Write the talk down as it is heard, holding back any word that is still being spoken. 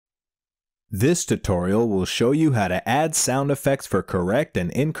This tutorial will show you how to add sound effects for correct and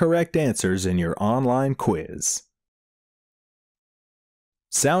incorrect answers in your online quiz.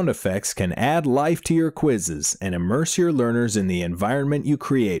 Sound effects can add life to your quizzes and immerse your learners in the environment you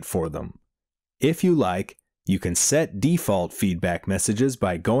create for them. If you like, you can set default feedback messages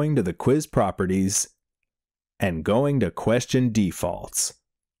by going to the quiz properties and going to question defaults.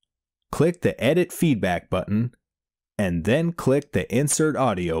 Click the Edit Feedback button and then click the Insert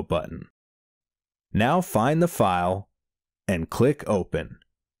Audio button. Now find the file and click Open.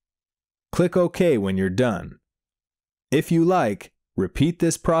 Click OK when you're done. If you like, repeat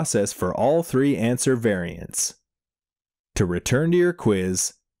this process for all three answer variants. To return to your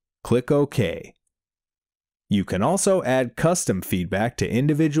quiz, click OK. You can also add custom feedback to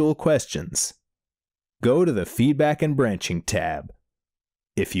individual questions. Go to the Feedback and Branching tab.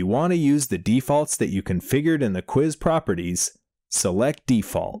 If you want to use the defaults that you configured in the quiz properties, select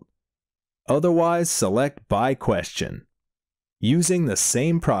Default. Otherwise, select By Question. Using the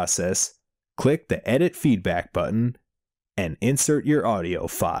same process, click the Edit Feedback button and insert your audio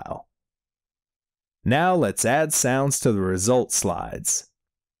file. Now let's add sounds to the result slides.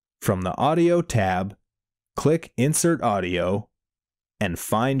 From the Audio tab, click Insert Audio and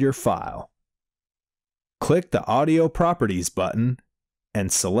find your file. Click the Audio Properties button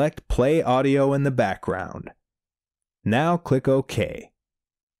and select Play Audio in the background. Now click OK.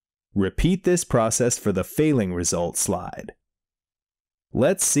 Repeat this process for the failing result slide.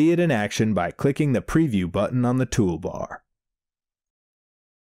 Let's see it in action by clicking the Preview button on the toolbar.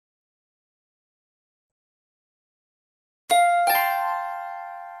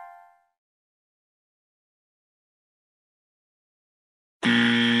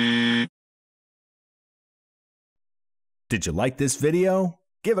 Did you like this video?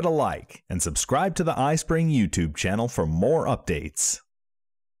 Give it a like and subscribe to the iSpring YouTube channel for more updates.